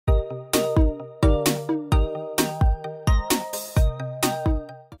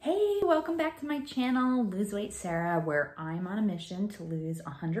welcome back to my channel, Lose Weight Sarah, where I'm on a mission to lose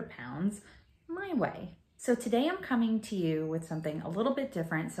 100 pounds my way. So today I'm coming to you with something a little bit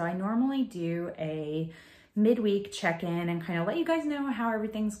different. So I normally do a midweek check-in and kind of let you guys know how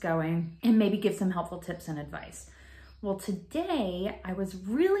everything's going and maybe give some helpful tips and advice. Well, today I was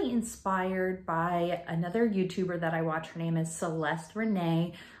really inspired by another YouTuber that I watch. Her name is Celeste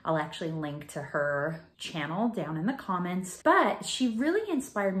Renee. I'll actually link to her channel down in the comments, but she really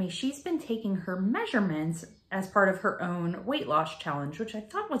inspired me. She's been taking her measurements as part of her own weight loss challenge, which I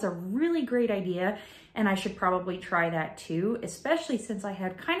thought was a really great idea. And I should probably try that too, especially since I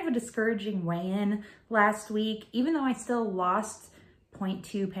had kind of a discouraging weigh-in last week. Even though I still lost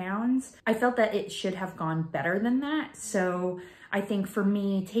 0.2 pounds, I felt that it should have gone better than that. So I think for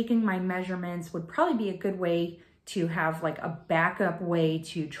me, taking my measurements would probably be a good way to have like a backup way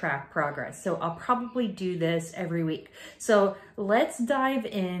to track progress. So I'll probably do this every week. So let's dive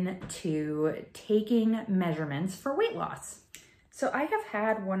into taking measurements for weight loss. So I have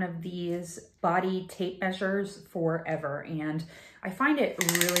had one of these body tape measures forever, and I find it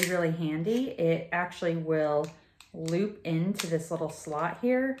really, really handy. It actually will loop into this little slot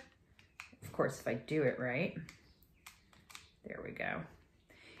here. Of course, if I do it right. There we go.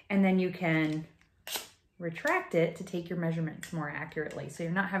 And then you can retract it to take your measurements more accurately. So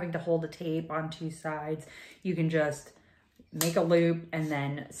you're not having to hold the tape on two sides. You can just make a loop and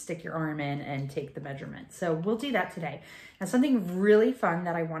then stick your arm in and take the measurement. So we'll do that today. Now, something really fun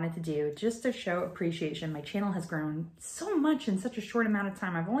that I wanted to do just to show appreciation. My channel has grown so much in such a short amount of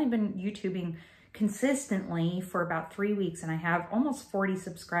time. I've only been YouTubing consistently for about 3 weeks and I have almost 40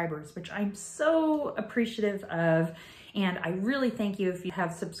 subscribers, which I'm so appreciative of. And I really thank you if you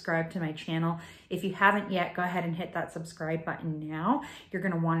have subscribed to my channel. If you haven't yet, go ahead and hit that subscribe button now. You're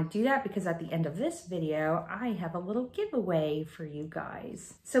gonna wanna do that because at the end of this video, I have a little giveaway for you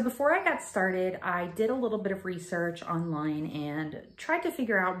guys. So before I got started, I did a little bit of research online and tried to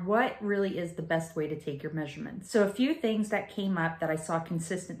figure out what really is the best way to take your measurements. So a few things that came up that I saw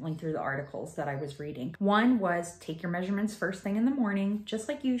consistently through the articles that I was reading. One was take your measurements first thing in the morning, just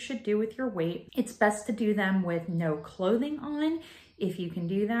like you should do with your weight. It's best to do them with no clothing on, if you can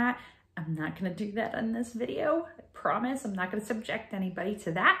do that. I'm not gonna do that in this video. I promise I'm not gonna subject anybody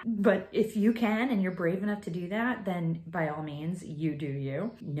to that. But if you can and you're brave enough to do that, then by all means, you do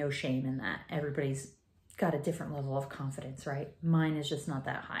you. No shame in that. Everybody's got a different level of confidence, right? Mine is just not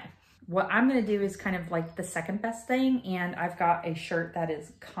that high. What I'm gonna do is kind of like the second best thing, and I've got a shirt that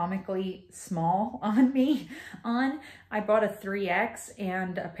is comically small on me. I bought a 3X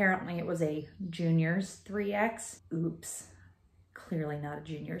and apparently it was a junior's 3X. Oops, clearly not a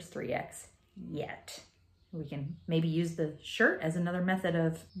junior's 3X yet. We can maybe use the shirt as another method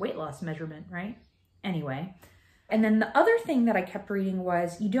of weight loss measurement, right? Anyway, and then the other thing that I kept reading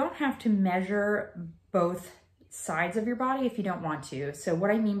was you don't have to measure both sides of your body if you don't want to. So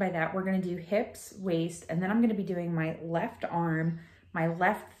what I mean by that, we're gonna do hips, waist, and then I'm gonna be doing my left arm, my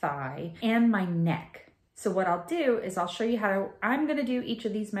left thigh, and my neck. So what I'll do is I'll show you how I'm gonna do each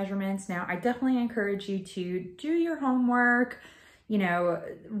of these measurements. Now, I definitely encourage you to do your homework, you know,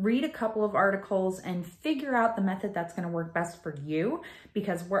 read a couple of articles and figure out the method that's gonna work best for you,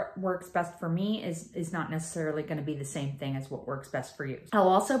 because what works best for me is not necessarily gonna be the same thing as what works best for you. I'll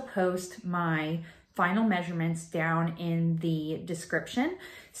also post my final measurements down in the description,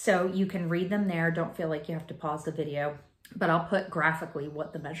 so you can read them there. Don't feel like you have to pause the video, but I'll put graphically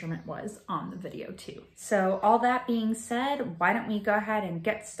what the measurement was on the video too. So all that being said, why don't we go ahead and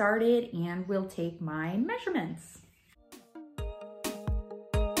get started and we'll take my measurements.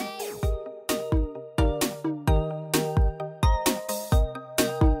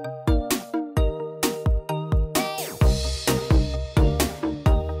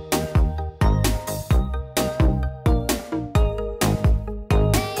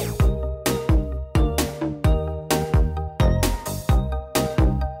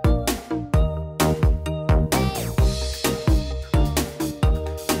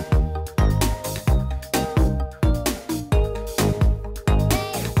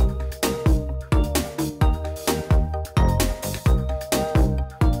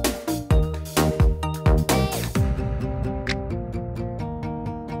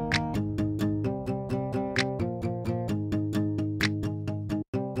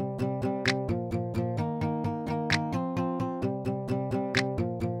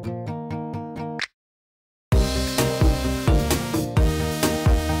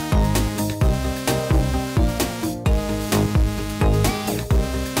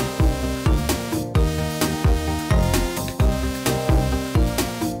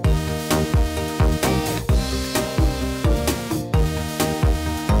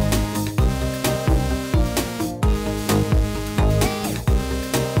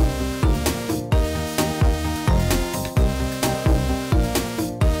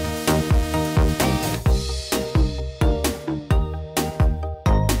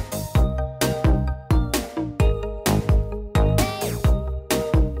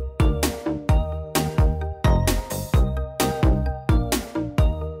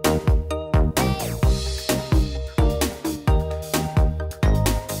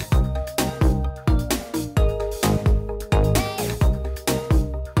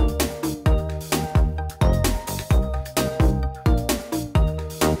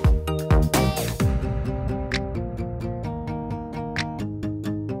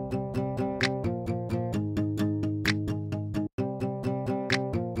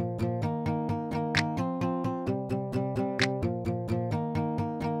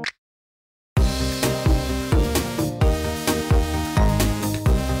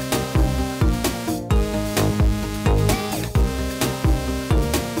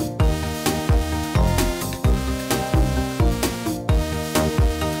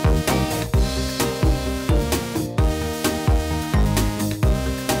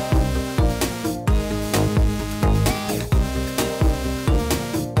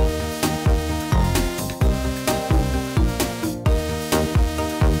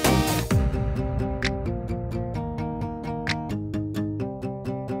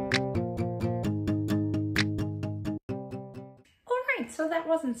 so that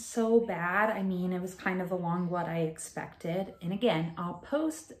wasn't so bad. I mean, it was kind of along what I expected. And again, I'll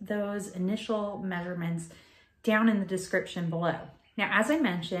post those initial measurements down in the description below. Now, as I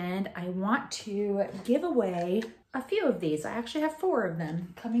mentioned, I want to give away a few of these. I actually have 4 of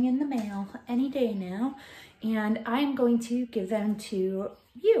them coming in the mail any day now, and I'm going to give them to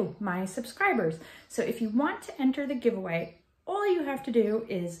you, my subscribers. So if you want to enter the giveaway, all you have to do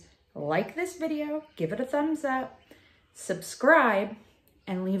is like this video, give it a thumbs up, subscribe,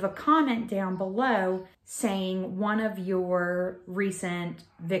 and leave a comment down below saying one of your recent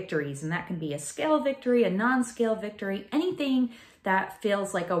victories. And that can be a scale victory, a non-scale victory, anything that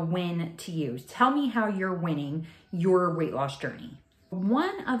feels like a win to you. Tell me how you're winning your weight loss journey.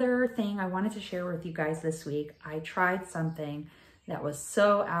 One other thing I wanted to share with you guys this week, I tried something that was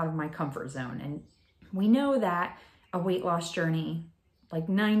so out of my comfort zone. And we know that a weight loss journey, like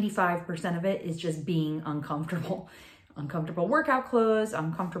 95% of it is just being uncomfortable. Uncomfortable workout clothes,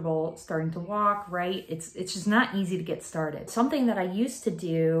 uncomfortable starting to walk, right? It's just not easy to get started. Something that I used to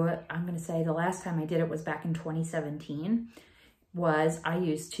do, I'm gonna say the last time I did it was back in 2017, was I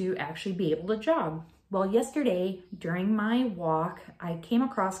used to actually be able to jog. Well, yesterday during my walk, I came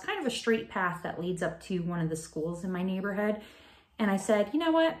across kind of a straight path that leads up to one of the schools in my neighborhood. And I said, you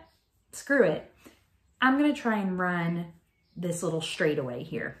know what? Screw it. I'm gonna try and run this little straightaway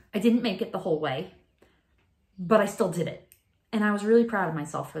here. I didn't make it the whole way, but I still did it. And I was really proud of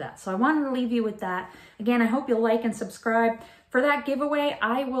myself for that. So I wanted to leave you with that. Again, I hope you'll like and subscribe. For that giveaway,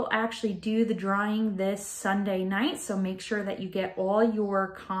 I will actually do the drawing this Sunday night. So make sure that you get all your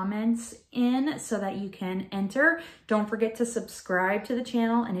comments in so that you can enter. Don't forget to subscribe to the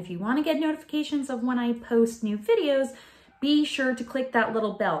channel. And if you want to get notifications of when I post new videos, be sure to click that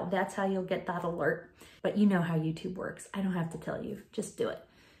little bell. That's how you'll get that alert. But you know how YouTube works. I don't have to tell you, just do it.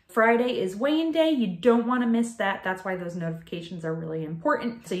 Friday is weigh-in day. You don't want to miss that. That's why those notifications are really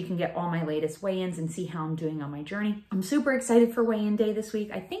important, so you can get all my latest weigh-ins and see how I'm doing on my journey. I'm super excited for weigh-in day this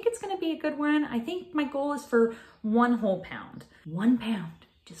week. I think it's going to be a good one. I think my goal is for 1 whole pound. 1 pound,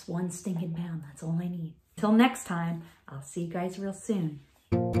 just 1 stinking pound. That's all I need. Till next time, I'll see you guys real soon.